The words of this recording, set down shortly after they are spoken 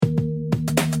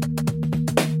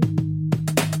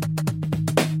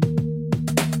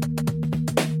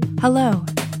Hello,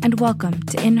 and welcome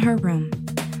to In Her Room,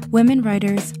 women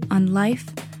writers on life,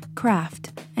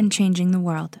 craft, and changing the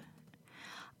world.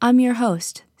 I'm your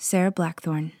host, Sarah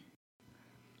Blackthorne.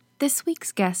 This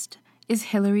week's guest is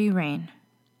Hilary Rain.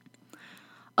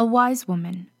 A wise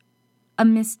woman, a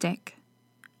mystic,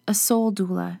 a soul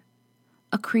doula,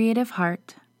 a creative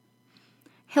heart.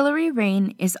 Hilary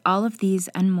Rain is all of these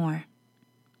and more.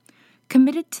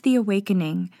 Committed to the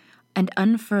awakening and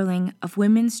unfurling of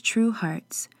women's true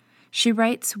hearts, she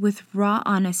writes with raw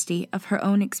honesty of her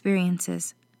own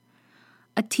experiences.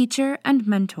 A teacher and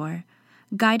mentor,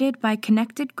 guided by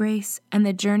connected grace and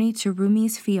the journey to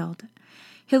Rumi's field,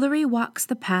 Hilary walks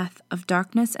the path of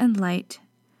darkness and light,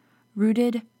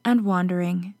 rooted and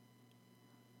wandering,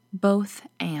 both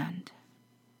and.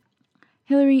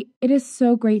 Hilary, it is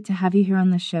so great to have you here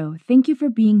on the show. Thank you for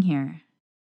being here.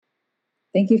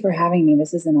 Thank you for having me.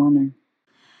 This is an honor.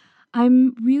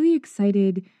 I'm really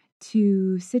excited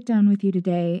to sit down with you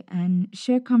today and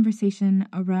share conversation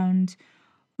around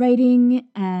writing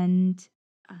and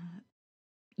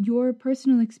your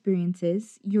personal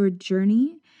experiences, your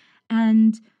journey,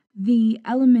 and the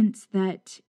elements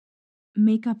that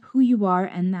make up who you are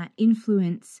and that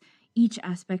influence each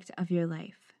aspect of your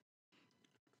life.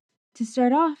 To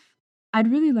start off,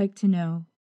 I'd really like to know,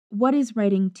 what is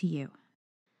writing to you?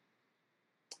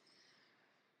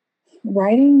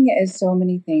 Writing is so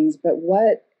many things, but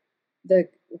what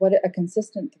a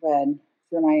consistent thread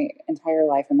through my entire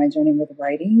life and my journey with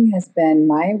writing has been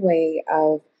my way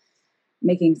of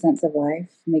making sense of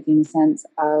life, making sense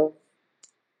of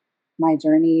my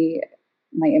journey,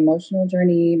 my emotional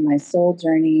journey, my soul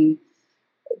journey,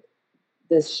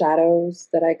 the shadows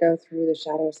that I go through, the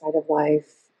shadow side of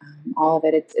life, all of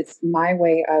it. It's my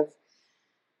way of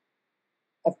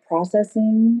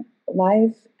processing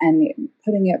life and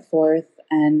putting it forth,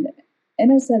 and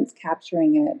in a sense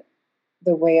capturing it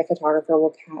the way a photographer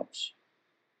will catch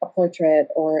a portrait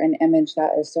or an image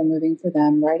that is so moving for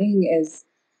them. Writing is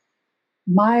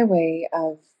my way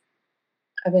of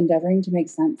endeavoring to make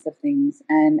sense of things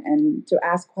and to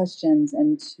ask questions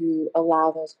and to allow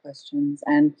those questions.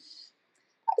 And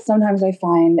sometimes I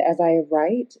find as I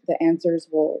write, the answers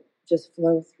will just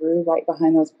flow through right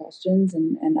behind those questions.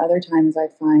 And other times I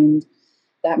find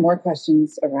that more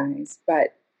questions arise.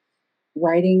 But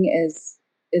writing is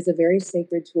a very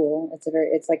sacred tool.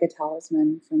 It's like a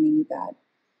talisman for me that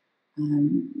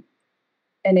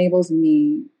enables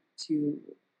me to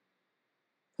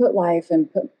put life and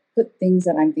put things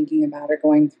that I'm thinking about or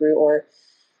going through or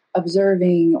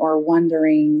observing or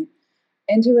wondering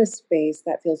into a space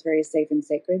that feels very safe and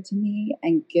sacred to me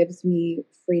and gives me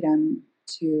freedom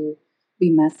to be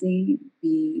messy,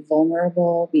 be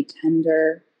vulnerable, be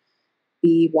tender,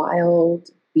 be wild,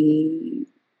 be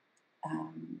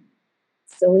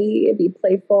silly, be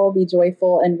playful, be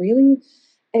joyful, and really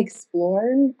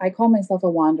explore. I call myself a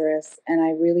wanderess, and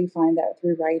I really find that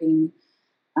through writing,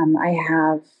 I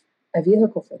have a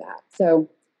vehicle for that. So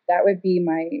that would be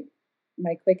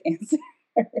my quick answer.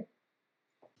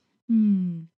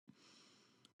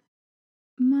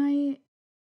 My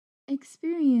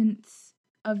experience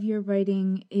of your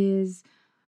writing is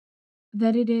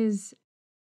that it is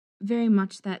very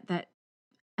much that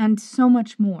and so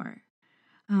much more.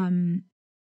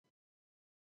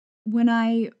 When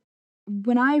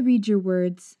I read your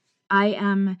words, I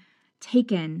am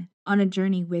taken on a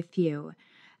journey with you,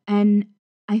 and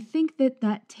I think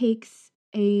that takes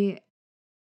a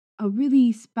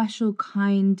really special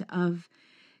kind of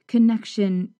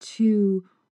connection to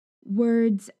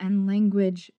words and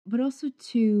language, but also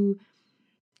to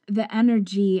the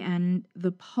energy and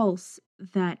the pulse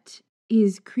that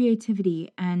is creativity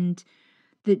and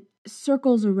that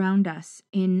circles around us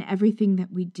in everything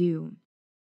that we do.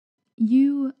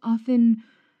 You often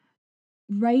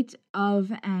write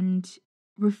of and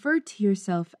refer to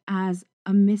yourself as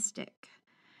a mystic.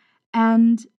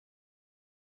 And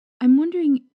I'm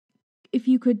wondering if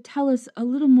you could tell us a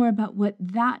little more about what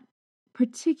that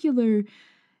particular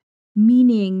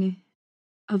meaning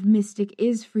of mystic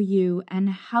is for you and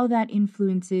how that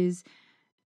influences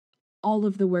all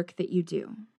of the work that you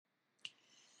do.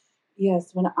 Yes,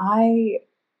 when I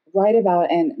write about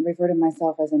and refer to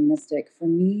myself as a mystic, for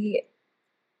me,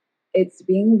 it's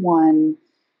being one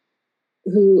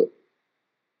who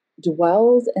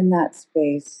dwells in that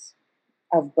space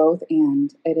of both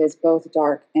and. It is both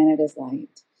dark and it is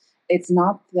light. It's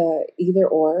not the either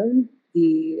or,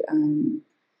 the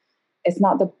it's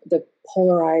not the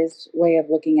polarized way of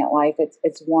looking at life.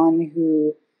 It's one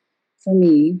who, for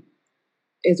me,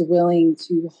 is willing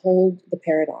to hold the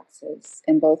paradoxes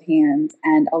in both hands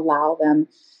and allow them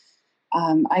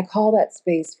I call that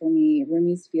space for me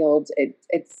Rumi's Field.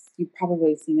 It's you've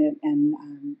probably seen it, and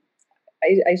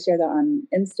I share that on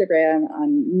Instagram,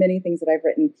 on many things that I've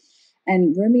written.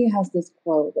 And Rumi has this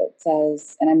quote that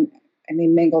says, and I may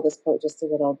mangle this quote just a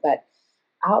little, but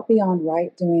out beyond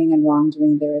right doing and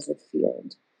wrongdoing, there is a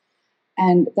field.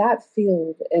 And that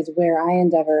field is where I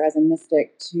endeavor as a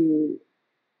mystic to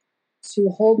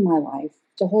hold my life,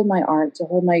 to hold my art, to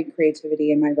hold my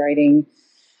creativity and my writing,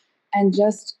 and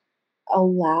just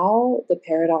allow the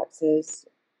paradoxes,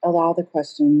 allow the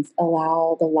questions,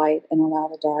 allow the light and allow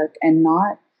the dark, and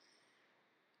not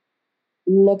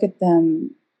look at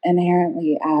them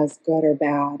inherently as good or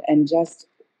bad, and just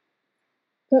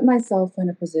put myself in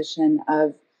a position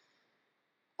of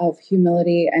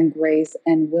humility and grace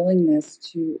and willingness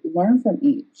to learn from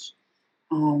each.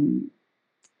 Um,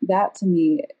 that to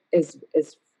me is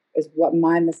what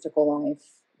my mystical life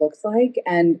looks like.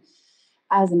 And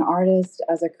as an artist,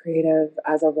 as a creative,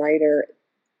 as a writer,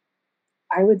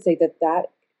 I would say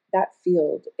that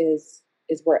field is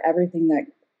where everything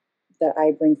that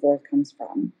I bring forth comes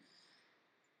from.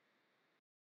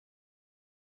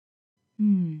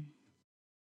 Hmm.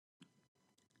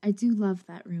 I do love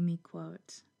that Rumi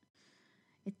quote.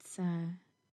 It's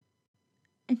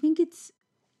I think it's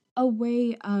a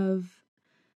way of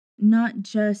not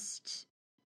just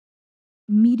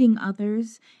meeting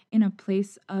others in a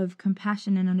place of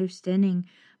compassion and understanding,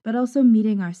 but also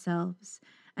meeting ourselves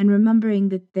and remembering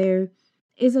that there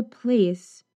is a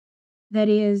place that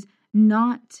is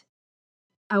not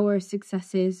our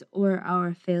successes or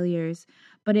our failures,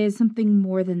 but is something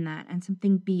more than that and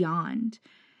something beyond.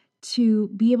 To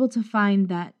be able to find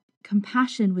that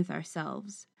compassion with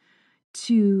ourselves,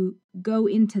 to go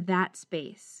into that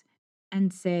space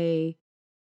and say,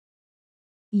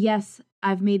 yes,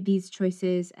 I've made these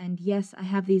choices, and yes, I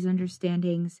have these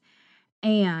understandings,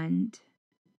 and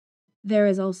there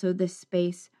is also this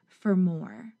space for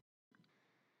more.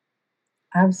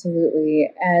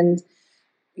 Absolutely. And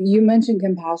you mentioned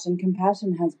compassion.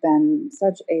 Compassion has been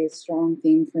such a strong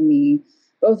theme for me,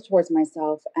 both towards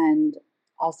myself and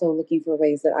also looking for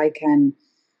ways that I can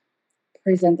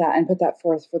present that and put that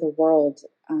forth for the world.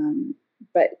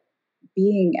 But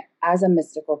being as a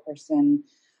mystical person,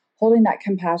 holding that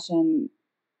compassion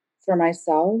for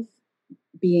myself,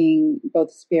 being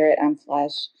both spirit and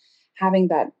flesh, having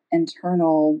that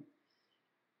internal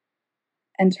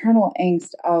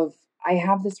angst of I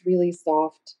have this really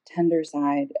soft, tender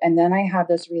side, and then I have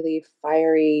this really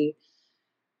fiery,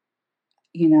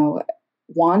 you know,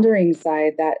 wandering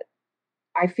side that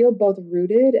I feel both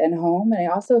rooted and home, and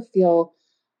I also feel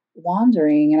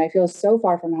wandering, and I feel so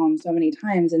far from home so many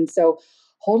times. And so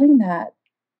holding that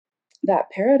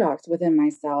paradox within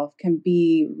myself can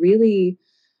be really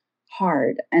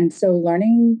hard. And so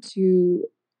learning to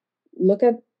look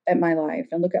at my life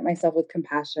and look at myself with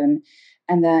compassion,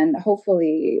 and then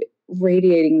hopefully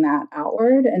radiating that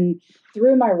outward and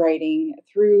through my writing,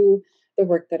 through the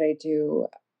work that I do,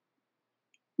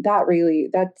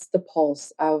 that's the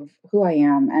pulse of who I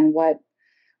am and what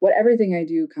everything I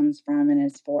do comes from and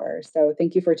is for. So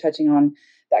thank you for touching on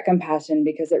that compassion,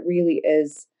 because it really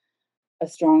is a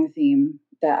strong theme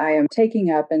that I am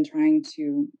taking up and trying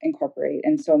to incorporate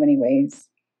in so many ways.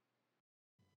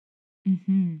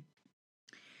 Mm-hmm.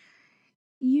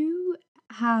 You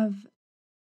have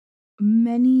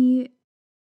many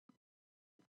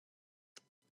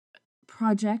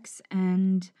projects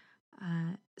and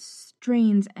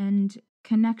strains and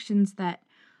connections that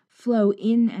flow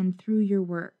in and through your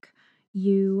work.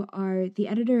 You are the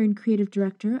editor and creative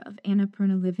director of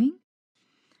Annapurna Living,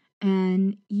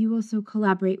 and you also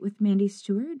collaborate with Mandy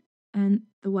Stewart and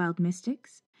the Wild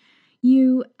Mystics.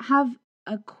 You have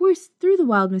a course through the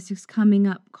Wild Mystics coming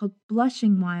up called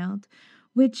Blushing Wild,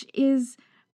 which is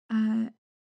uh,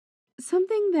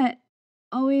 something that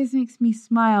always makes me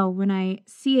smile when I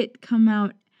see it come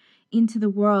out into the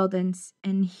world and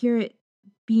hear it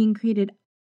being created.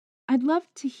 I'd love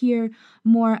to hear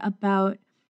more about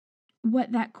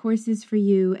what that course is for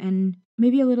you and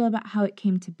maybe a little about how it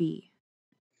came to be.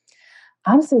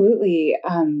 Absolutely.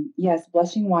 Yes,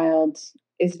 Blushing Wild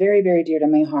is very, very dear to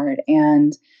my heart.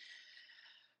 And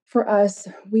for us,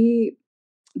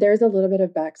 there's a little bit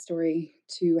of backstory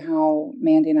to how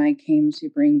Mandy and I came to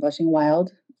bring Blushing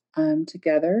Wild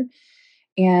together.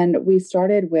 And we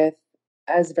started with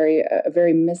as a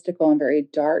very mystical and very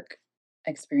dark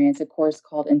experience, a course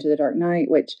called Into the Dark Night,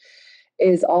 which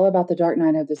is all about the dark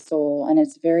night of the soul, and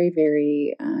it's very,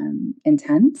 very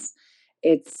intense.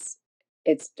 It's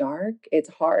it's dark, it's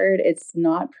hard, it's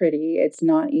not pretty, it's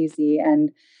not easy,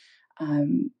 and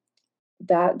um,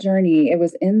 that journey, it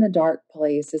was in the dark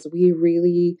place as we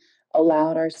really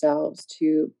allowed ourselves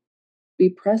to be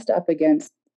pressed up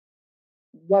against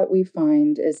what we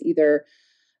find is either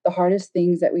the hardest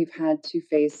things that we've had to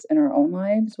face in our own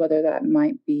lives, whether that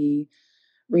might be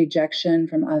rejection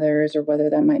from others or whether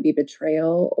that might be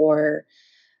betrayal or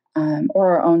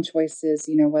our own choices,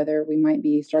 whether we might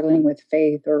be struggling with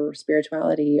faith or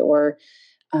spirituality or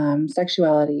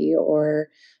sexuality or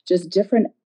just different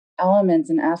elements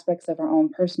and aspects of our own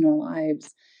personal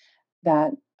lives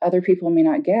that other people may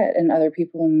not get and other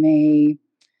people may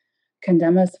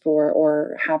condemn us for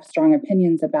or have strong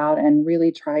opinions about and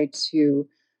really try to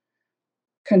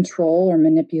control or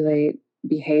manipulate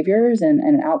behaviors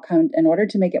and outcome in order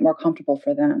to make it more comfortable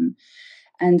for them.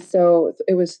 And so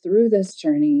it was through this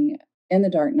journey in the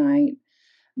dark night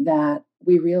that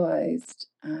we realized,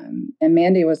 and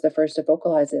Mandy was the first to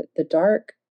vocalize it, the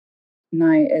dark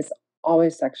night is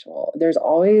always sexual. There's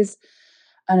always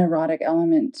an erotic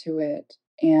element to it.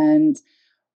 And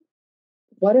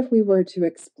what if we were to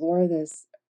explore this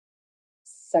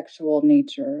sexual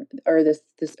nature or this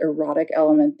erotic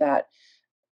element that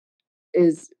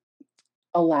is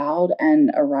allowed and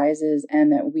arises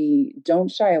and that we don't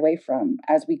shy away from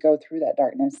as we go through that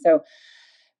darkness. So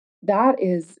that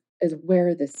is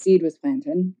where the seed was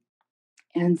planted.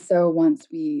 And so once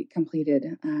we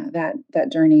completed that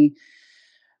journey,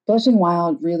 Blushing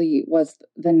Wild really was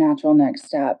the natural next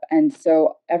step. And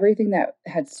so everything that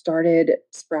had started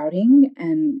sprouting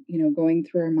and going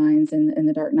through our minds in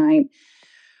the dark night,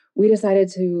 we decided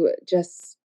to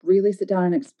just really sit down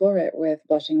and explore it with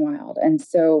Blushing Wild. And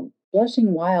so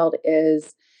Blushing Wild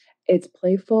is it's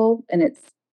playful and it's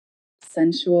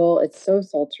sensual. It's so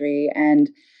sultry, and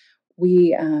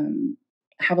we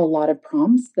have a lot of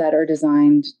prompts that are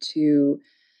designed to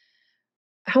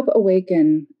help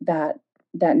awaken that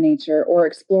nature or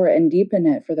explore it and deepen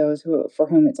it for those who for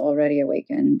whom it's already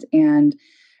awakened. And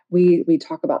we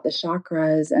talk about the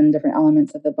chakras and different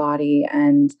elements of the body,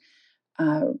 and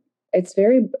uh, it's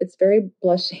very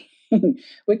blushing.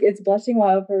 It's Blushing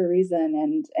Wild for a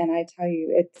reason, and I tell you,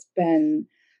 it's been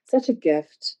such a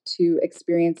gift to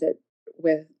experience it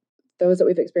with those that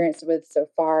we've experienced with so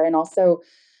far, and also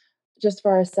just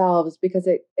for ourselves, because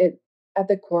it at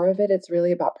the core of it, it's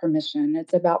really about permission.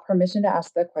 It's about permission to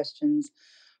ask the questions,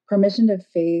 permission to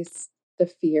face the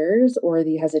fears or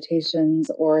the hesitations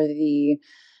or the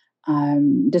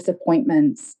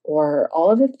disappointments or all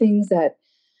of the things that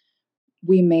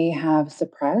we may have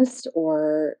suppressed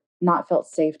or not felt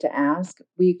safe to ask.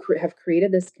 We have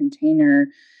created this container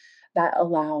that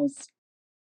allows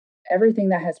everything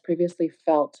that has previously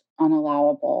felt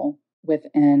unallowable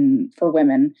within for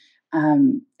women.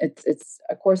 It's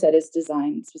a course that is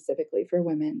designed specifically for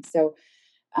women. So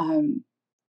um,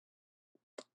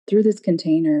 through this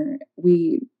container,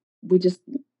 we just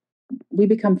we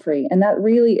become free, and that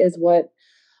really is what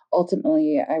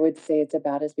ultimately I would say it's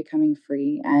about, is becoming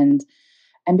free and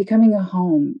becoming a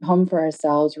home for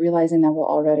ourselves, realizing that we're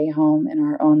already home in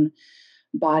our own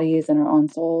bodies and our own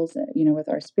souls, with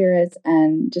our spirits,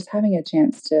 and just having a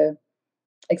chance to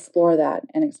explore that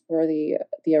and explore the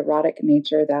erotic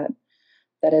nature that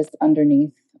is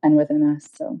underneath and within us.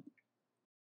 So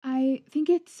I think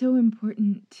it's so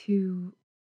important to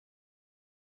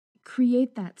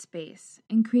create that space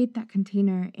and create that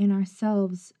container in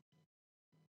ourselves.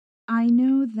 I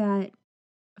know that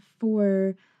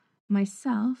for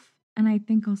myself, and I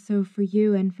think also for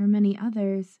you and for many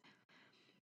others,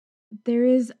 there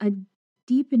is a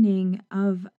deepening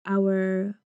of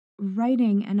our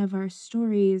writing and of our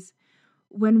stories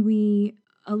when we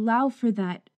allow for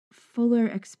that fuller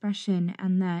expression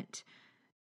and that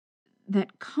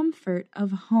comfort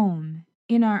of home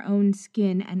in our own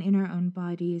skin and in our own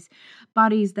bodies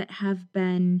that have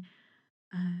been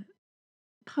uh,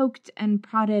 poked and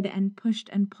prodded and pushed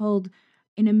and pulled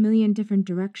in a million different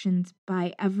directions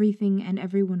by everything and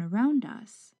everyone around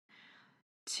us,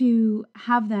 to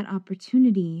have that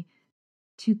opportunity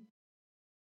to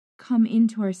come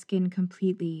into our skin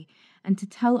completely and to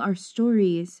tell our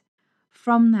stories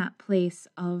from that place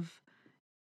of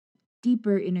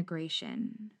deeper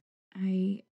integration.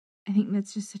 I I think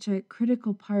that's just such a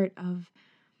critical part of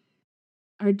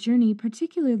our journey,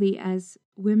 particularly as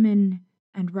women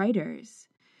and writers,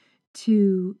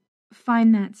 to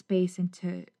find that space and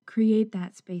to create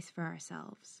that space for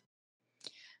ourselves.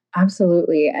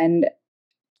 absolutely. And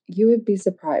you would be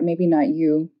surprised, maybe not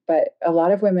you, but a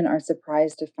lot of women are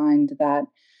surprised to find that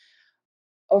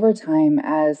over time,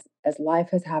 as life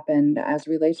has happened, as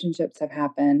relationships have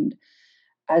happened,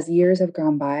 as years have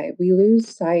gone by, we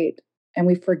lose sight and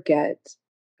we forget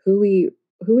who we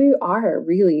are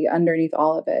really underneath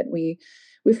all of it. We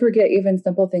forget even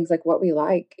simple things like what we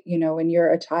like. When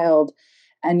you're a child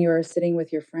and you're sitting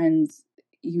with your friends,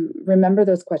 you remember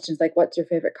those questions like, what's your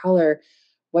favorite color?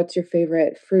 What's your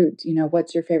favorite fruit?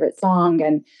 What's your favorite song?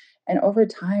 And over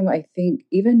time, I think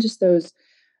even just those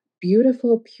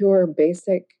beautiful, pure,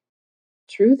 basic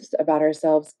truths about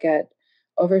ourselves get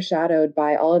overshadowed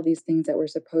by all of these things that we're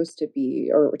supposed to be,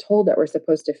 or we're told that we're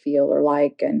supposed to feel or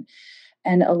like.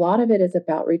 And a lot of it is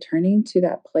about returning to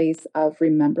that place of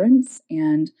remembrance.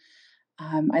 And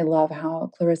I love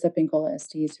how Clarissa Pinkola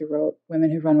Estes, who wrote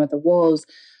Women Who Run with the Wolves,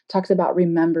 talks about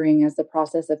remembering as the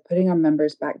process of putting our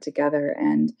members back together.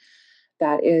 And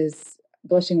that is,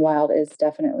 Blushing Wild is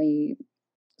definitely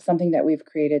something that we've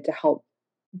created to help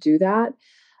do that.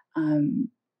 Um,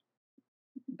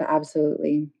 but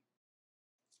absolutely.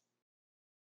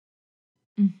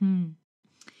 Mm-hmm.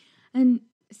 And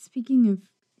speaking of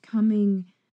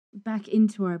coming back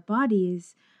into our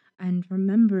bodies and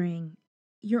remembering,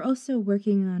 you're also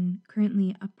working on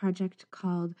currently a project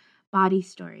called Body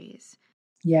Stories.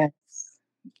 Yes.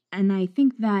 And I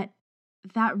think that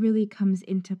that really comes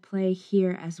into play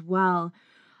here as well,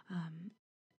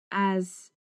 as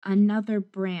another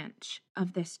branch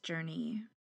of this journey.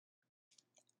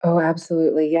 Oh,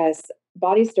 absolutely. Yes.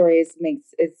 Body Stories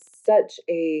makes it's such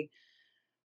a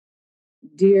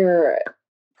dear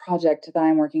project that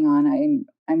I'm working on.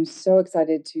 I'm so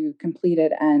excited to complete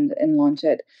it and launch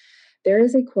it. There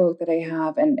is a quote that I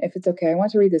have, and if it's okay, I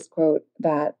want to read this quote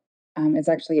that is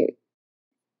actually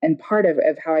and part of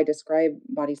how I describe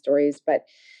Body Stories, but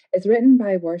it's written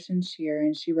by Warshan Shear,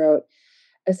 and she wrote,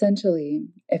 essentially,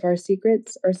 if our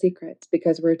secrets are secrets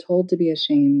because we're told to be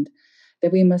ashamed,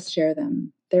 that we must share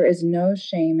them. There is no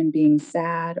shame in being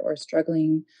sad or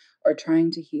struggling or trying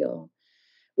to heal.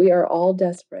 We are all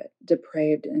desperate,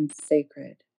 depraved, and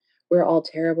sacred. We're all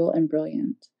terrible and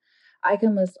brilliant. I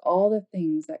can list all the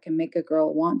things that can make a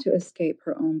girl want to escape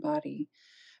her own body,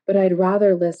 but I'd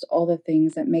rather list all the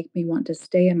things that make me want to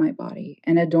stay in my body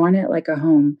and adorn it like a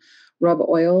home, rub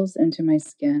oils into my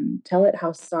skin, tell it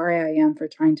how sorry I am for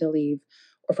trying to leave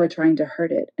or for trying to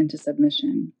hurt it into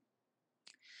submission.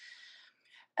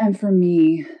 And for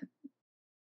me,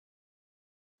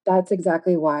 that's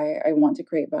exactly why I want to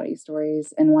create Body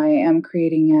Stories and why I am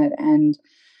creating it. And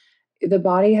the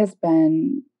body has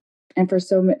been, and for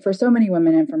so many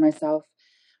women and for myself,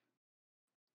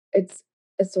 it's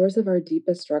a source of our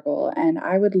deepest struggle. And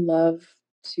I would love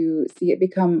to see it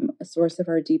become a source of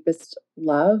our deepest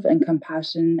love and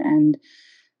compassion and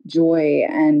joy.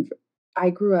 And I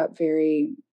grew up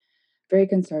very, very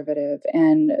conservative,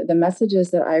 and the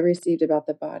messages that I received about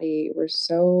the body were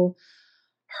so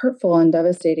hurtful and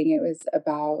devastating. It was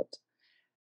about,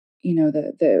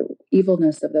 the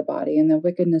evilness of the body and the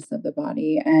wickedness of the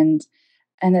body, and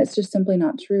it's just simply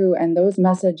not true. And those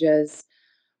messages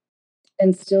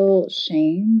instill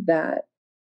shame that,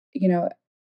 you know,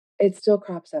 it still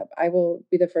crops up. I will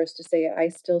be the first to say it. I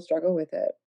still struggle with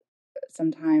it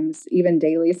sometimes, even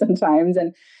daily sometimes,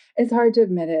 and it's hard to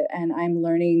admit it. And I'm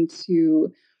learning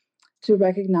to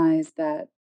recognize that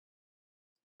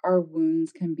our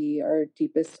wounds can be our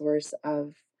deepest source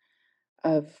of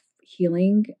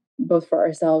healing, both for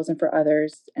ourselves and for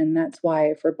others. And that's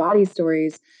why for Body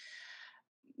Stories,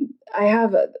 I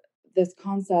have this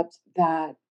concept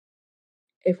that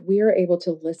if we are able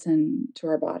to listen to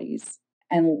our bodies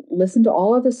and listen to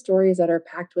all of the stories that are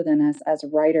packed within us as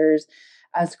writers,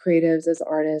 as creatives, as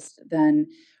artists, then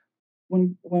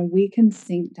when we can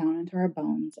sink down into our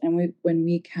bones and when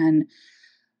we can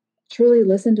truly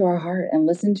listen to our heart and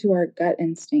listen to our gut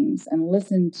instincts and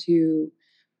listen to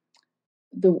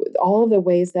the all of the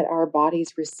ways that our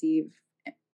bodies receive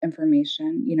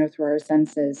information, through our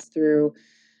senses, through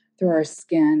our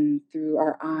skin, through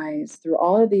our eyes, through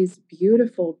all of these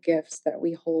beautiful gifts that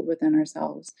we hold within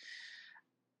ourselves.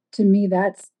 To me,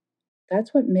 that's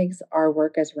what makes our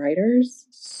work as writers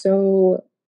so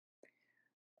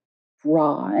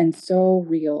raw and so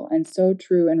real and so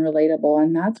true and relatable.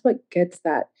 And that's what gets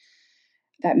that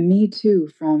me too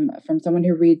from someone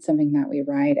who reads something that we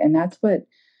write. And that's what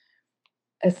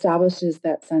establishes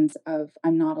that sense of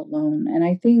I'm not alone. And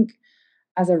I think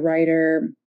as a writer,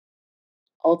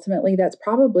 ultimately that's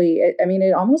probably it. I mean,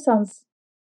 it almost sounds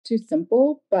too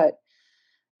simple, but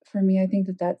for me, I think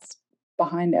that that's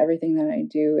behind everything that I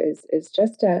do is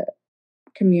just to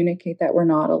communicate that we're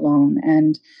not alone,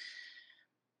 and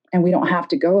we don't have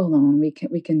to go alone. We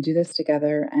can do this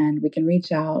together, and we can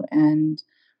reach out, and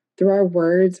through our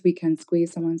words we can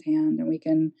squeeze someone's hand, and we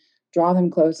can draw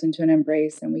them close into an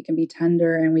embrace, and we can be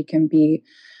tender, and we can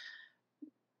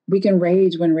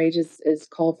rage when rage is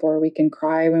called for. We can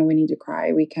cry when we need to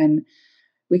cry. We can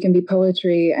be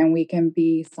poetry, and we can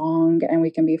be song, and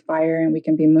we can be fire, and we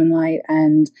can be moonlight,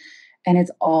 And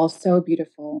it's all so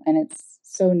beautiful and it's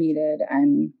so needed.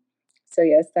 And so,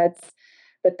 yes,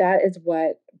 but that is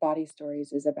what Body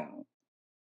Stories is about.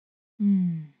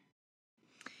 Mm.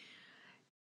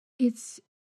 It's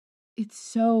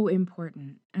so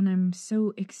important, and I'm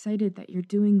so excited that you're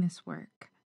doing this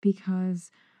work, because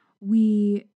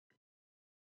we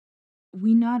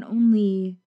not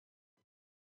only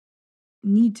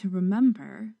need to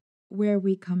remember where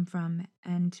we come from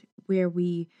and where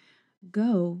we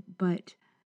go, but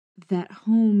that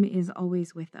home is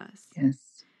always with us.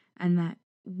 Yes. And that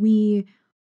we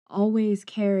always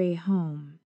carry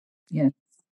home. Yes.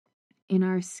 In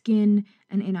our skin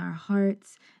and in our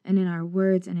hearts and in our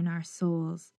words and in our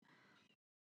souls.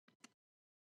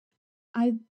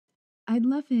 I'd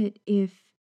love it if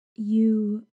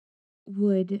you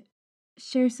would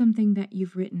share something that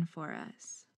you've written for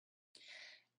us.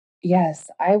 Yes,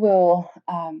 I will.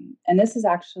 And this is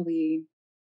actually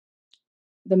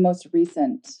the most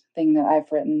recent thing that I've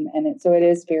written, and it's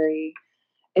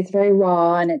very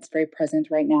raw and it's very present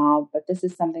right now. But this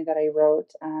is something that I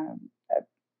wrote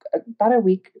about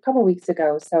a couple weeks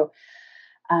ago. So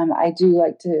I do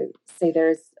like to say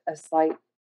there's a slight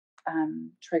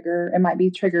trigger. It might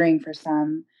be triggering for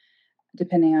some,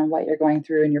 depending on what you're going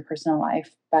through in your personal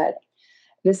life. But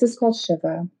this is called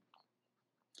Shiva.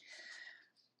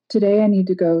 Today I need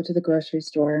to go to the grocery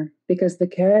store because the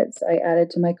carrots I added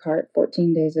to my cart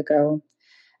 14 days ago,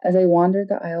 as I wandered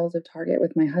the aisles of Target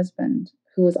with my husband,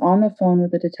 who was on the phone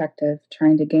with a detective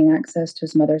trying to gain access to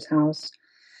his mother's house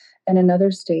in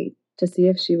another state to see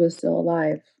if she was still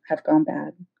alive, have gone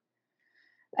bad.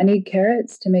 I need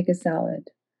carrots to make a salad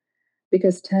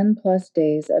because 10 plus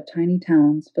days of tiny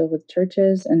towns filled with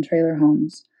churches and trailer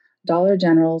homes, Dollar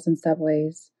Generals and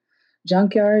Subways,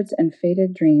 junkyards and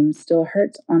faded dreams still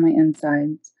hurts on my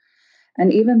insides.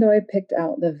 And even though I picked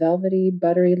out the velvety,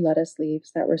 buttery lettuce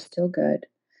leaves that were still good,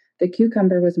 the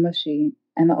cucumber was mushy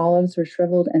and the olives were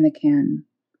shriveled in the can.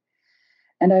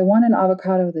 And I want an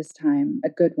avocado this time, a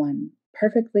good one,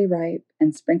 perfectly ripe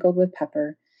and sprinkled with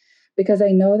pepper, because I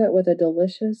know that with a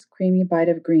delicious, creamy bite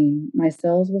of green, my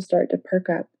cells will start to perk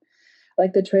up,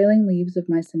 like the trailing leaves of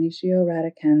my Senecio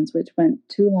radicans, which went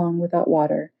too long without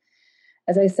water,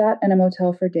 as I sat in a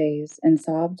motel for days and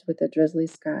sobbed with the drizzly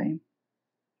sky.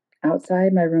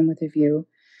 Outside my room with a view,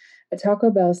 a Taco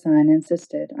Bell sign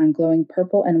insisted on glowing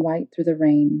purple and white through the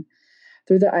rain,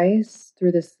 through the ice,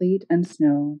 through the sleet and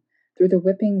snow, through the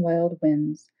whipping wild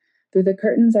winds, through the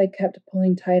curtains I kept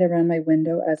pulling tight around my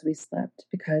window as we slept,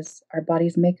 because our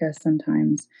bodies make us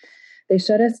sometimes. They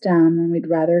shut us down when we'd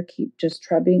rather keep just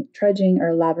trudging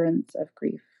our labyrinths of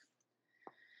grief.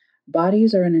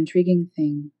 Bodies are an intriguing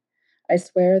thing. I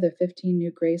swear the 15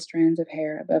 new gray strands of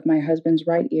hair above my husband's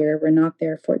right ear were not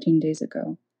there 14 days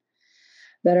ago.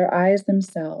 That our eyes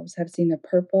themselves have seen the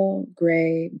purple,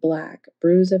 gray, black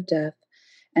bruise of death,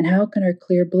 and how can our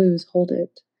clear blues hold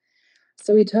it?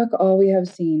 So we tuck all we have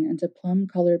seen into plum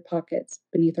colored pockets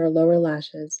beneath our lower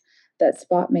lashes, that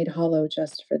spot made hollow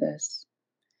just for this.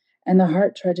 And the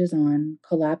heart trudges on,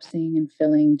 collapsing and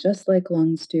filling just like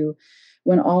lungs do,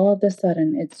 when all of a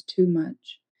sudden it's too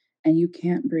much and you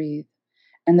can't breathe.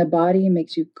 And the body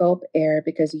makes you gulp air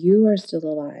because you are still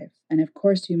alive. And of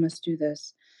course, you must do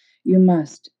this. You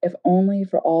must, if only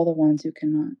for all the ones who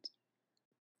cannot.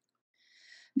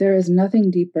 There is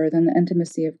nothing deeper than the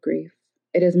intimacy of grief.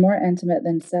 It is more intimate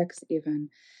than sex, even.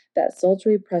 That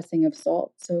sultry pressing of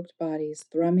salt soaked bodies,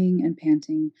 thrumming and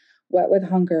panting, wet with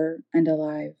hunger and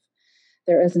alive.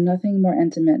 There is nothing more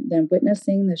intimate than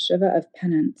witnessing the Shiva of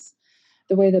penance,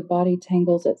 the way the body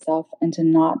tangles itself into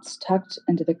knots tucked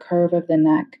into the curve of the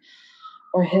neck,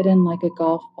 or hidden like a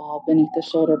golf ball beneath the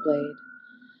shoulder blade,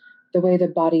 the way the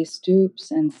body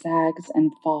stoops and sags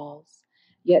and falls,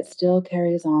 yet still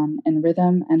carries on in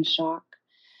rhythm and shock,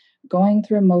 going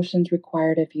through motions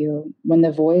required of you when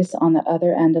the voice on the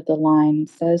other end of the line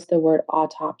says the word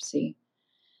autopsy,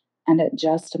 and it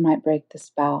just might break the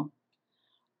spell.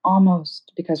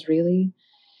 Almost, because really,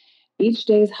 each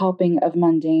day's helping of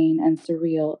mundane and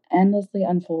surreal endlessly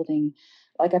unfolding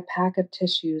like a pack of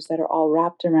tissues that are all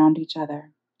wrapped around each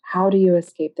other. How do you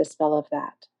escape the spell of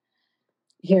that?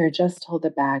 Here, just hold the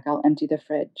bag, I'll empty the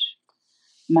fridge.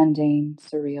 Mundane,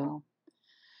 surreal.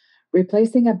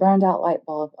 Replacing a burned out light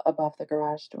bulb above the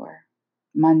garage door.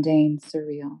 Mundane,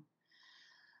 surreal.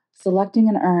 Selecting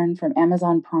an urn from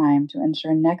Amazon Prime to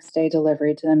ensure next day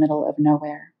delivery to the middle of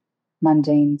nowhere.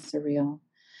 Mundane, surreal.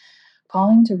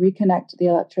 Calling to reconnect the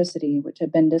electricity which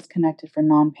had been disconnected for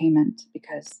non payment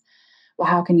because, well,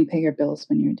 how can you pay your bills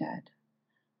when you're dead?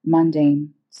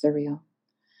 Mundane, surreal.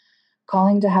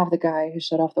 Calling to have the guy who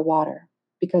shut off the water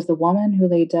because the woman who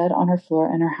lay dead on her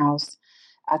floor in her house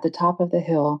at the top of the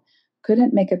hill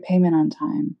couldn't make a payment on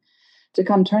time, to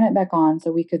come turn it back on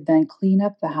so we could then clean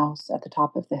up the house at the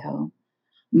top of the hill,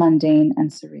 mundane and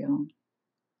surreal.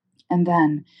 And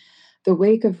then the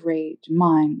wake of rage,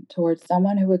 mine, towards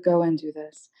someone who would go and do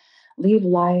this, leave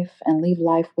life and leave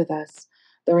life with us,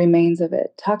 the remains of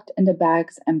it, tucked into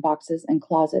bags and boxes and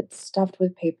closets, stuffed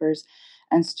with papers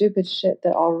and stupid shit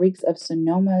that all reeks of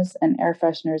sonomas and air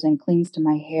fresheners and clings to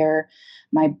my hair,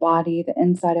 my body, the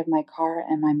inside of my car,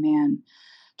 and my man.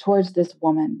 Towards this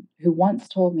woman who once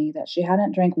told me that she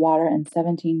hadn't drank water in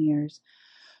 17 years,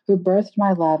 who birthed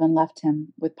my love and left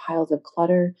him with piles of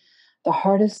clutter, the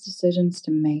hardest decisions to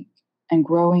make, and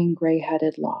growing gray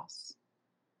headed loss.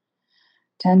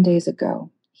 10 days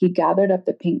ago, he gathered up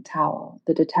the pink towel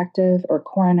the detective or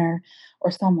coroner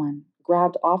or someone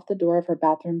grabbed off the door of her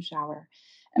bathroom shower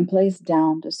and placed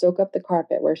down to soak up the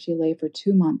carpet where she lay for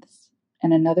 2 months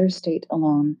in another state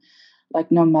alone,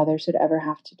 like no mother should ever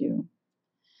have to do.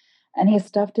 And he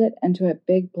stuffed it into a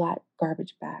big black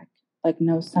garbage bag, like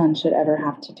no son should ever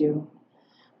have to do.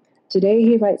 Today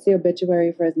he writes the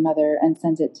obituary for his mother and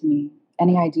sends it to me.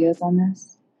 Any ideas on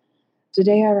this?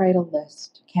 Today I write a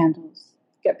list, candles,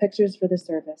 get pictures for the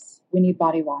service. We need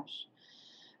body wash.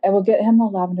 I will get him the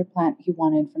lavender plant he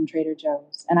wanted from Trader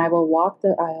Joe's, and I will walk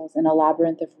the aisles in a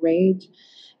labyrinth of rage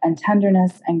and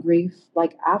tenderness and grief,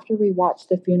 like after we watched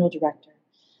the funeral director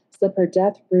slip her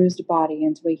death-bruised body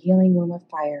into a healing womb of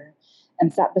fire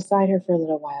and sat beside her for a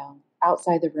little while,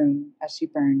 outside the room, as she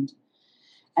burned.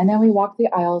 And then we walked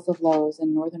the aisles of Lowe's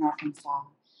in northern Arkansas,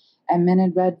 and men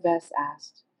in red vests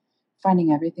asked,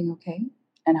 "Finding everything okay?"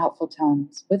 in helpful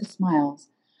tones, with smiles,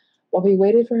 while we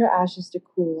waited for her ashes to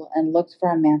cool and looked for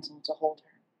a mantle to hold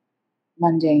her.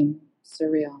 Mundane,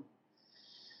 surreal.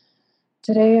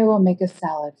 Today I will make a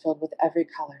salad filled with every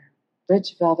color,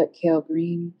 rich velvet kale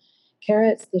green,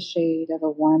 carrots the shade of a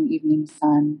warm evening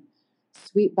sun,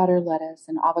 sweet butter lettuce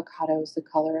and avocados the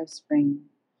color of spring,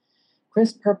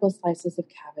 crisp purple slices of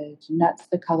cabbage, nuts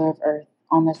the color of earth.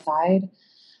 On the side,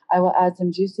 I will add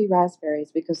some juicy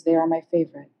raspberries because they are my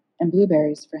favorite, and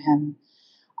blueberries for him.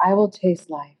 I will taste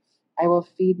life. I will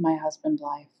feed my husband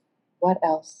life. What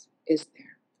else is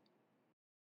there?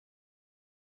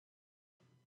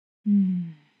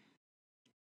 Hmm.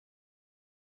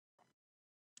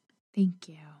 Thank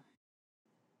you.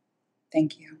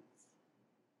 Thank you.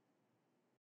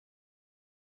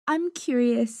 I'm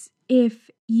curious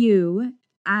if you,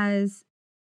 as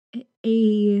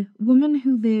a woman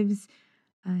who lives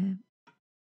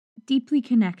deeply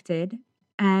connected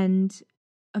and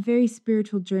a very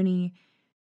spiritual journey,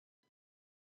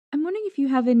 I'm wondering if you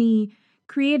have any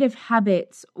creative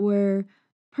habits or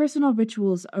personal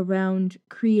rituals around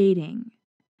creating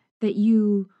that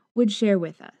you would share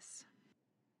with us.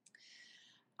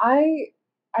 I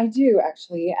I do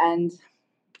actually, and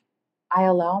I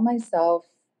allow myself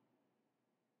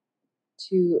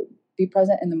to be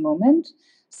present in the moment.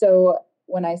 So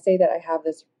when I say that I have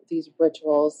these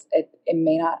rituals, it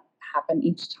may not happen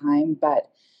each time, but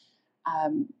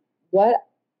um, what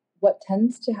what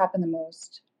tends to happen the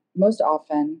most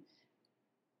often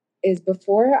is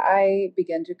before I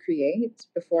begin to create,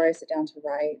 before I sit down to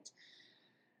write,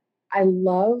 I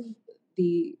love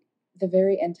the the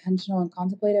very intentional and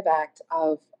contemplative act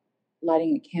of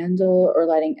lighting a candle or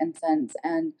lighting incense.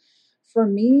 And for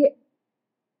me,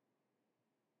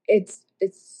 it's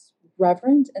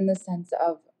reverent in the sense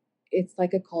of it's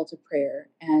like a call to prayer,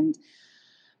 and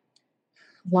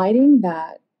lighting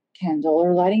that candle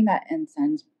or lighting that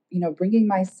incense, bringing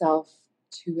myself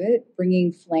to it,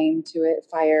 bringing flame to it,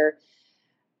 fire,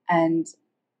 and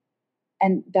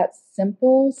that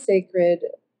simple sacred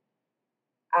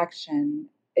action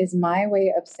is my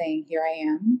way of saying here I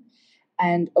am,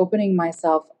 and opening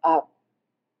myself up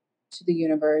to the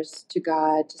universe, to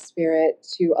God, to spirit,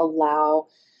 to allow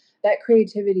that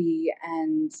creativity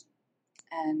and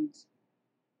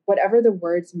whatever the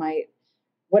words might,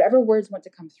 whatever words want to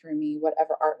come through me,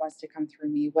 whatever art wants to come through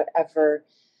me, whatever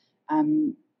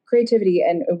creativity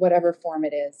and whatever form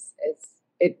it is,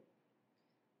 it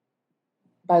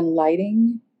by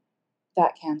lighting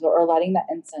that candle or lighting that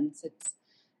incense,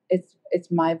 it's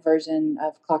my version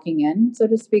of clocking in, so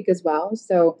to speak, as well.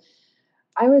 So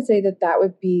I would say that that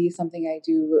would be something I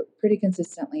do pretty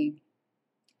consistently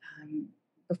um,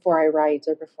 before I write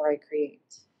or before I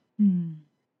create. Hmm.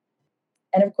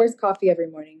 And of course, coffee every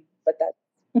morning, but that.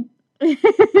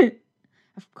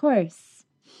 Of course.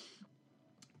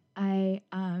 I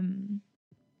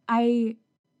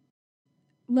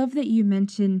love that you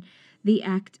mention the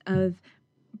act of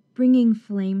bringing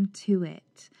flame to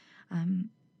it. Um,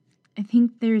 I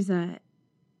think there's a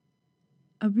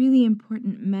really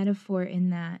important metaphor in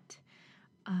that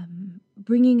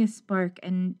bringing a spark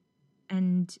and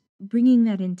bringing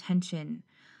that intention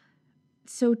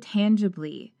so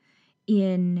tangibly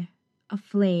in a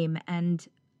flame, and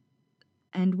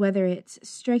whether it's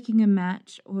striking a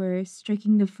match or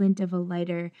striking the flint of a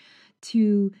lighter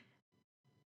to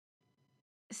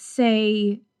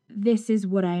say, this is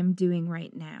what I'm doing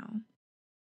right now.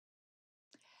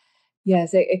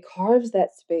 Yes, it carves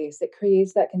that space. It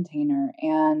creates that container,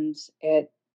 and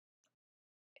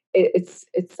it's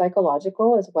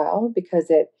psychological as well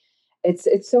because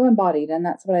it's so embodied, and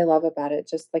that's what I love about it.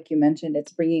 Just like you mentioned,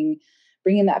 it's bringing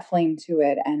that flame to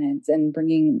it, and it's and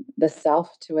bringing the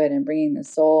self to it, and bringing the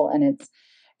soul, and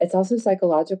it's also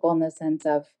psychological in the sense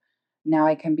of now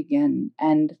I can begin,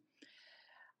 and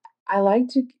I like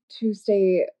to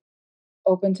stay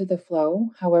open to the flow,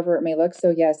 however it may look.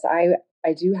 So yes,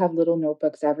 I do have little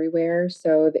notebooks everywhere.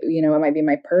 So that, it might be in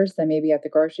my purse, I may be at the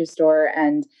grocery store,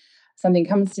 and something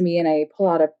comes to me, and I pull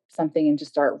out something and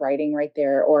just start writing right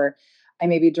there. Or I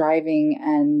may be driving,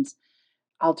 and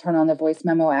I'll turn on the voice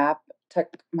memo app,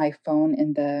 tuck my phone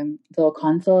in the little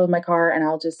console of my car, and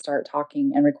I'll just start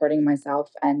talking and recording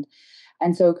myself. And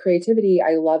so creativity,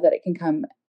 I love that it can come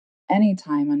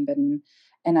anytime unbidden.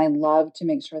 And I love to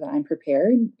make sure that I'm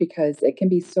prepared because it can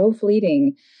be so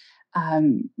fleeting.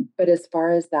 But as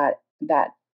far as that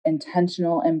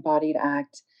intentional embodied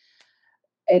act,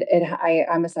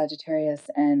 I'm a Sagittarius,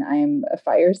 and I'm a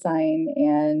fire sign,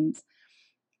 and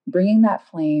bringing that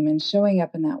flame and showing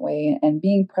up in that way and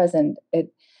being present,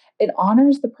 it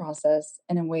honors the process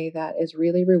in a way that is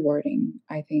really rewarding,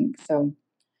 I think. So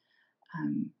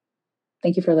um,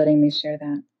 thank you for letting me share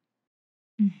that.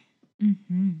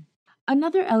 Mm-hmm.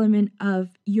 Another element of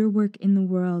your work in the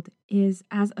world is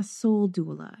as a soul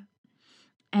doula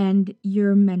and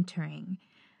your mentoring.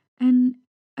 And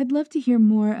I'd love to hear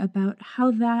more about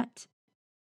how that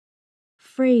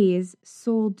phrase,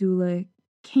 soul doula,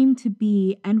 came to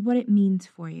be and what it means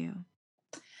for you.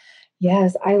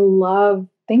 Yes,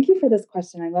 thank you for this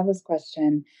question. I love this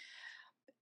question.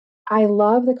 I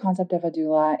love the concept of a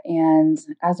doula. And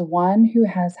as one who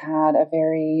has had a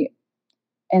very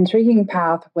intriguing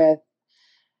path with,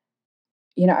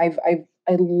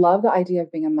 I love the idea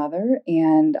of being a mother,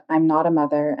 and I'm not a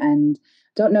mother, and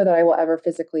don't know that I will ever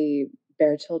physically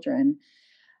bear children.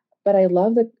 But I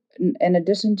love that in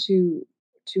addition to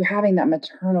having that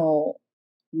maternal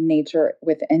nature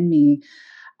within me,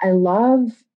 I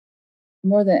love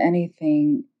more than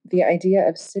anything the idea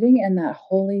of sitting in that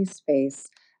holy space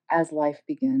as life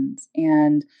begins.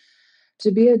 And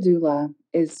to be a doula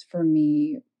is for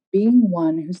me being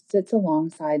one who sits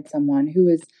alongside someone who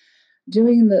is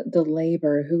doing the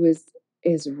labor, who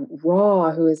is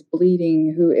raw, who is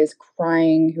bleeding, who is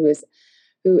crying, who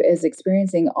is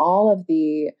experiencing all of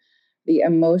the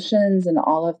emotions and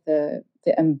all of the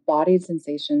embodied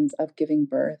sensations of giving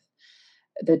birth,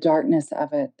 the darkness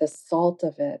of it, the salt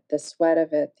of it, the sweat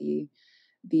of it, the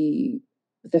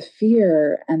the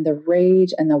fear and the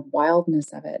rage and the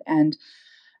wildness of it, and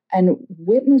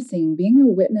witnessing, being a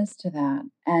witness to that,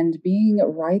 and being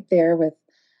right there with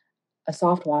a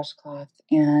soft washcloth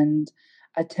and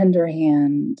a tender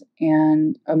hand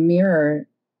and a mirror,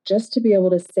 just to be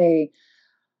able to say,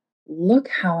 look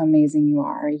how amazing you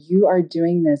are. You are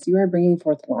doing this. You are bringing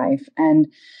forth life.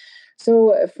 And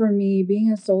so for me,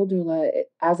 being a soul doula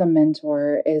as a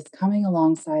mentor is coming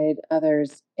alongside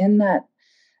others in that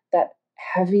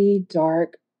heavy,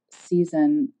 dark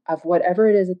season of whatever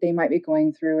it is that they might be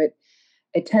going through.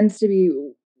 It tends to be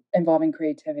involving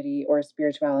creativity or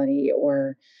spirituality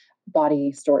or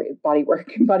body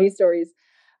work, body stories.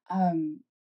 Um,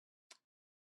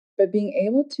 but being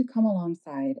able to come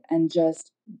alongside and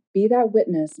just be that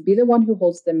witness, be the one who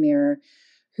holds the mirror,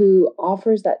 who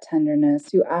offers that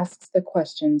tenderness, who asks the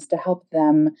questions to help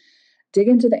them dig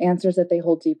into the answers that they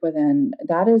hold deep within.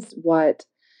 That is what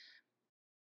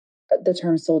the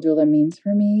term soul doula means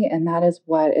for me. And that is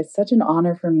what is such an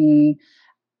honor for me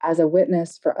as a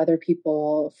witness for other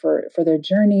people, for their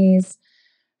journeys,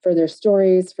 for their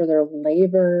stories, for their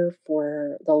labor,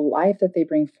 for the life that they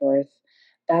bring forth.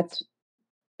 That's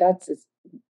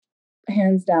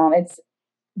hands down. It's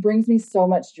brings me so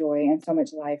much joy and so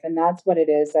much life, and that's what it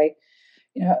is.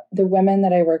 The women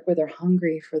that I work with are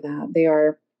hungry for that. They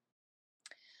are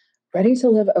ready to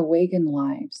live awakened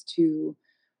lives, to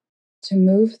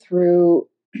move through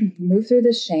move through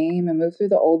the shame and move through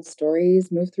the old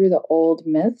stories, move through the old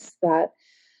myths that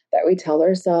we tell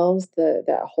ourselves,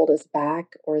 that hold us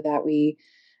back, or that we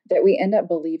end up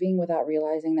believing without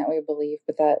realizing that we believe,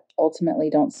 but that ultimately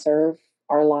don't serve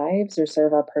our lives or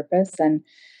serve our purpose.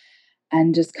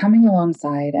 And just coming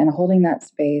alongside and holding that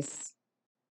space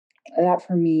that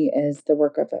for me is the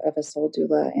work of a soul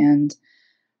doula. And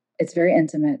it's very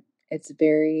intimate. It's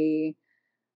very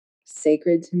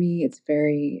sacred to me.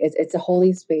 It's a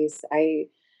holy space.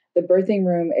 The birthing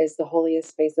room is the holiest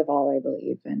space of all, I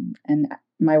believe. And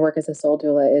my work as a soul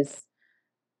doula is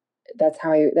that's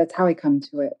how I come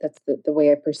to it. That's the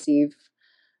way I perceive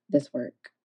this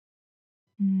work.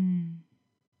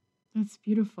 That's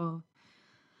beautiful.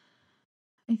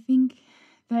 I think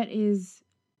that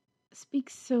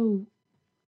speaks so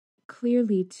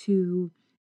clearly to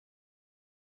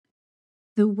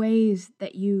the ways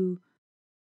that you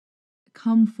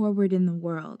come forward in the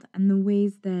world and the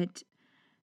ways that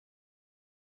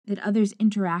others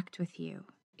interact with you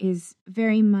is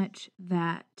very much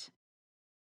that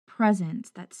presence,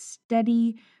 that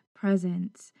steady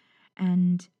presence,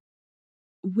 and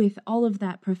with all of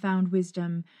that profound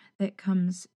wisdom that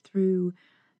comes through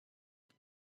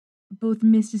both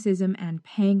mysticism and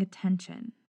paying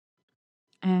attention.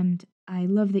 And I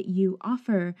love that you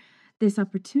offer this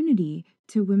opportunity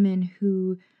to women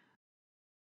who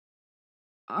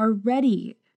are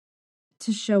ready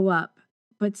to show up,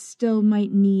 but still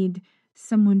might need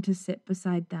someone to sit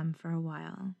beside them for a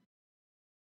while.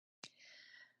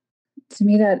 To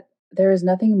me, that there is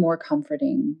nothing more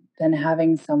comforting than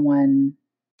having someone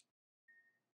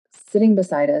sitting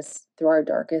beside us through our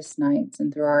darkest nights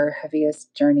and through our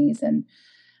heaviest journeys. And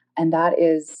that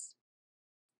is,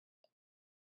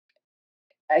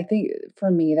 I think for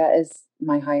me, that is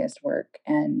my highest work.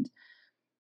 And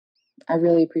I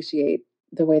really appreciate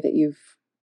the way that you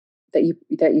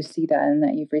see that and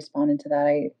that you've responded to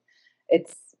that.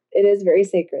 It is very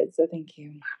sacred. So thank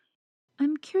you.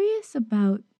 I'm curious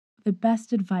about the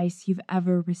best advice you've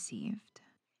ever received.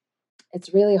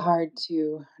 It's really hard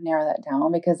to narrow that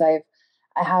down because I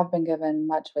have been given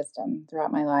much wisdom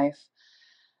throughout my life.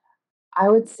 I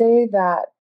would say that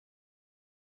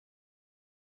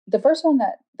the first one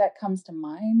that comes to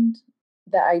mind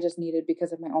that I just needed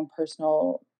because of my own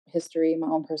personal history, my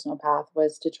own personal path,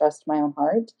 was to trust my own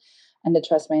heart and to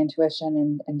trust my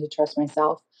intuition and to trust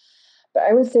myself. But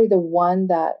I would say the one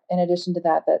that, in addition to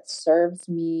that, that serves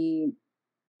me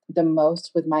the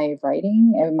most with my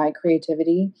writing and my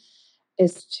creativity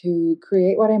is to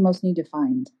create what I most need to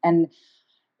find. And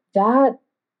that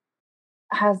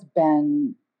has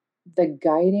been the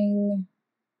guiding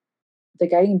the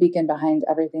guiding beacon behind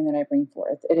everything that I bring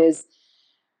forth. It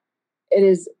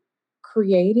is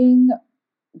creating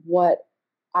what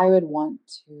I would want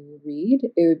to read.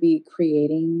 It would be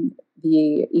creating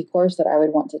the e-course that I would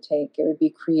want to take. It would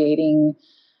be creating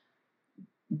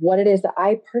what it is that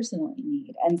I personally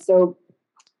need. And so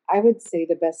I would say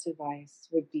the best advice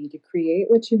would be to create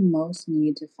what you most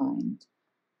need to find.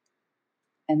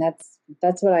 And that's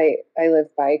what I live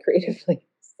by creatively.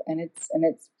 And it's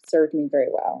served me very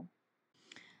well.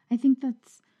 I think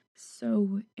that's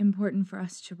so important for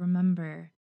us to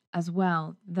remember as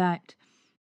well, that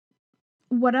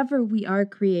whatever we are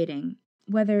creating,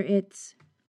 whether it's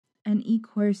an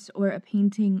e-course or a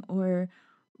painting or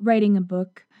writing a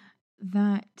book,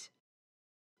 that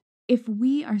if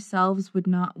we ourselves would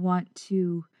not want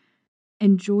to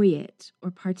enjoy it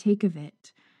or partake of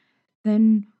it,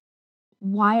 then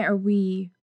why are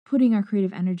we putting our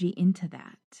creative energy into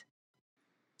that?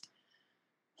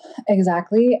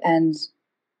 Exactly. And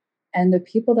the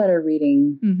people that are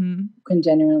reading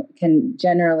can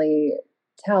generally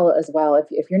tell as well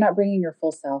if you're not bringing your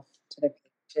full self to the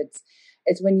page.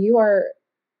 It's when you are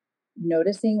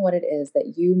noticing what it is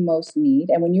that you most need,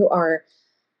 and when you are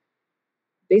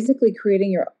basically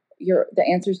creating your the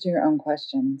answers to your own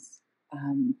questions.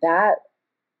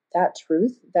 That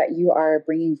truth that you are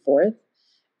bringing forth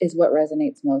is what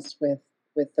resonates most with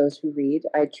those who read.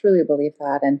 I truly believe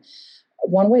that. And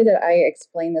one way that I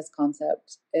explain this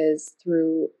concept is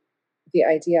through the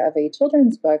idea of a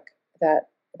children's book that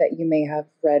you may have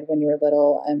read when you were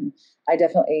little. And I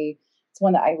definitely, it's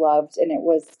one that I loved, and it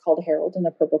was called Harold and the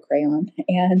Purple Crayon.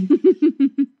 And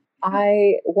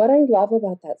what I love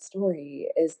about that story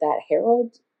is that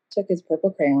Harold took his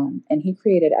purple crayon and he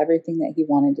created everything that he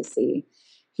wanted to see.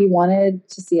 He wanted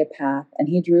to see a path and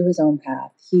he drew his own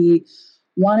path. He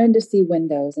wanted to see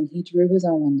windows and he drew his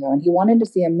own window. And he wanted to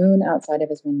see a moon outside of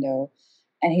his window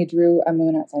and he drew a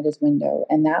moon outside his window.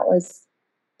 And that was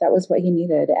what he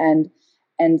needed.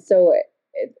 And so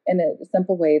in a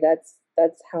simple way, that's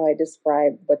how I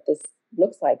describe what this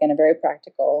looks like in a very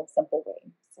practical, simple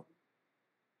way. So.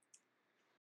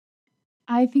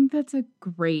 I think that's a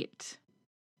great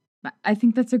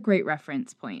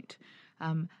reference point.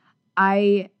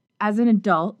 I, as an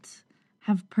adult,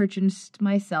 have purchased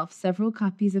myself several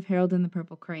copies of Harold and the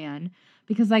Purple Crayon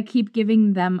because I keep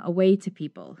giving them away to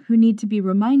people who need to be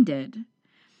reminded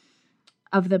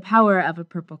of the power of a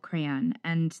purple crayon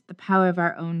and the power of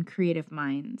our own creative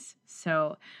minds.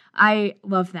 So I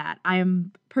love that. I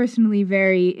am personally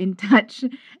very in touch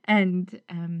and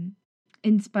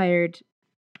inspired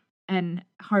and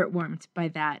heartwarmed by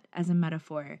that as a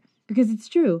metaphor because it's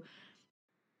true.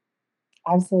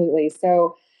 Absolutely.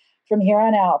 So from here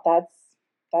on out,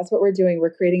 that's what we're doing.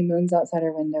 We're creating moons outside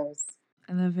our windows.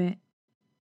 I love it.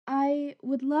 I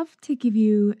would love to give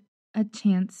you a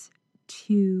chance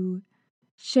to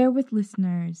share with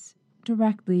listeners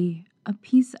directly a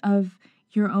piece of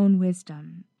your own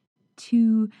wisdom,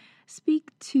 to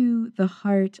speak to the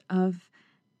heart of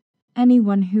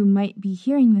anyone who might be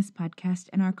hearing this podcast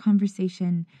and our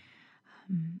conversation,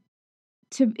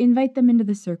 to invite them into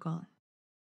the circle.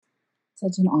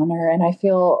 Such an honor. And I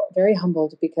feel very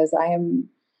humbled because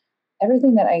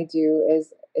everything that I do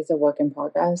is a work in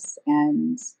progress.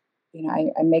 And,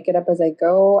 I make it up as I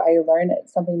go. I learn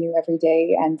something new every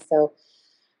day. And so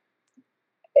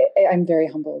I'm very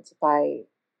humbled by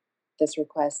this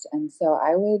request. And so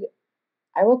I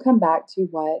will come back to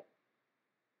what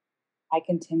I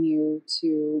continue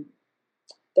to,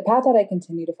 the path that I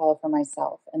continue to follow for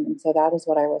myself. And so that is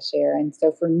what I will share. And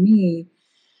so for me,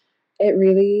 it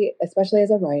really, especially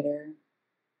as a writer,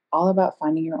 all about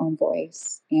finding your own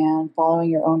voice and following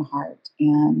your own heart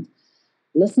and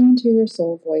listening to your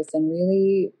soul voice and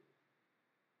really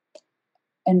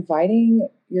inviting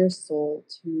your soul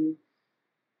to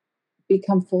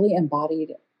become fully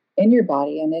embodied in your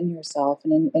body and in yourself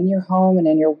and in your home and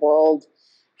in your world,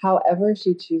 however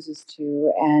she chooses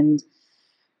to,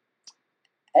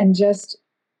 and just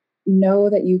know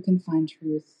that you can find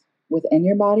truth within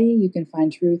your body, you can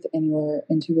find truth in your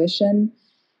intuition,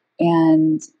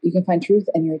 and you can find truth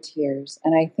in your tears.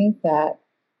 And I think that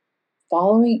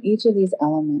following each of these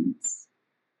elements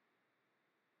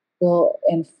will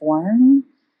inform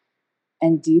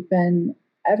and deepen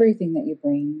everything that you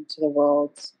bring to the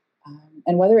world.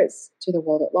 And whether it's to the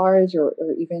world at large or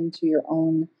even to your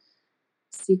own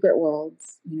secret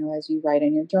worlds, as you write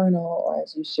in your journal or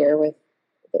as you share with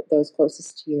those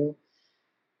closest to you,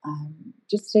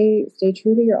 just stay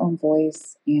true to your own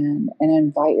voice and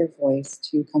invite your voice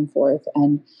to come forth.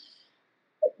 And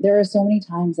there are so many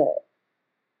times that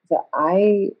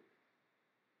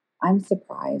I'm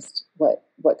surprised what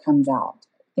comes out.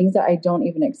 Things that I don't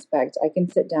even expect. I can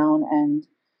sit down and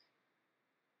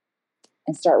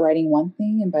start writing one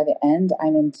thing, and by the end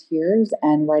I'm in tears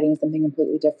and writing something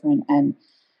completely different. And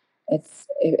it's,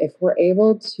 if we're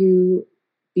able to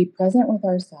be present with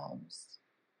ourselves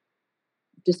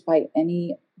despite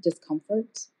any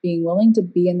discomfort, being willing to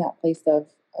be in that place of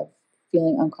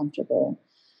feeling uncomfortable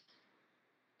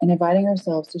and inviting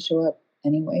ourselves to show up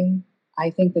anyway, I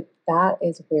think that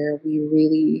is where we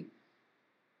really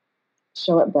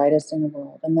show up brightest in the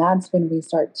world. And that's when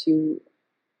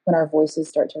when our voices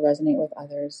start to resonate with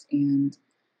others. And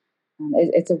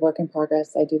it's a work in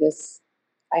progress. I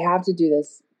have to do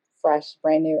this fresh,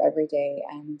 brand new every day.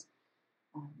 And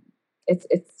um,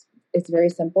 it's very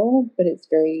simple, but it's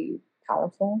very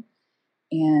powerful.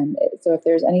 And so if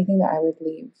there's anything that I would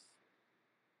leave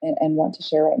and want to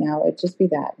share right now, it'd just be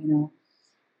that,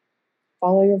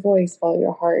 follow your voice, follow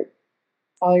your heart,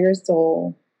 follow your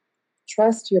soul,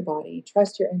 trust your body,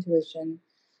 trust your intuition,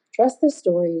 trust the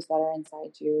stories that are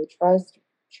inside you, trust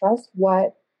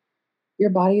what your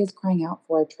body is crying out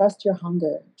for, trust your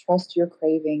hunger, trust your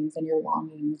cravings and your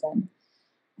longings, and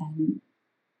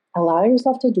allow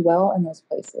yourself to dwell in those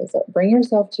places. Bring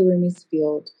yourself to Rumi's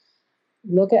field.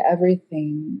 Look at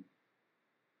everything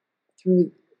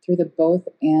through the both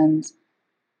and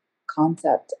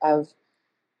concept of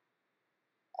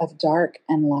dark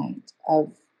and light,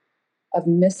 of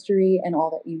mystery and all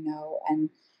that you know.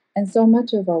 And so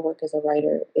much of our work as a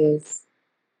writer is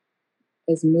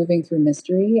moving through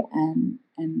mystery and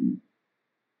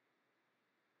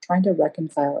trying to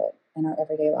reconcile it in our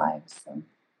everyday lives. So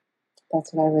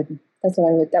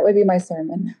that would be my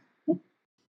sermon.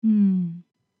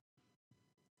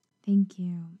 Thank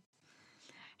you.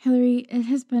 Hillary, it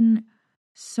has been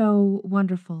so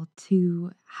wonderful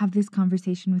to have this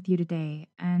conversation with you today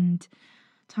and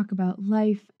talk about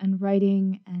life and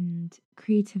writing and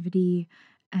creativity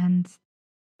and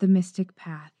the mystic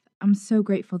path. I'm so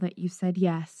grateful that you said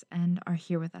yes and are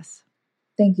here with us.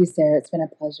 Thank you, Sarah. It's been a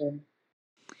pleasure.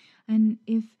 And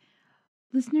if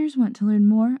listeners want to learn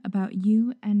more about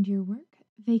you and your work,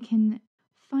 they can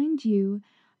find you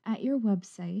at your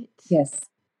website. Yes.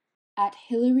 At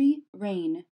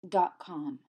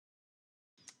HillaryRain.com.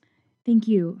 Thank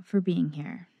you for being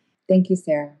here. Thank you,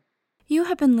 Sarah. You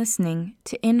have been listening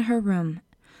to In Her Room,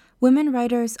 women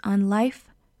writers on life,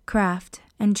 craft,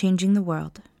 and changing the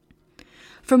world.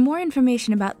 For more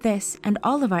information about this and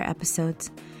all of our episodes,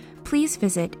 please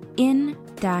visit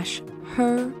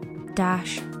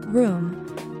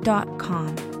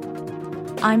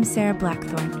in-her-room.com. I'm Sarah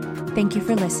Blackthorne. Thank you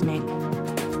for listening.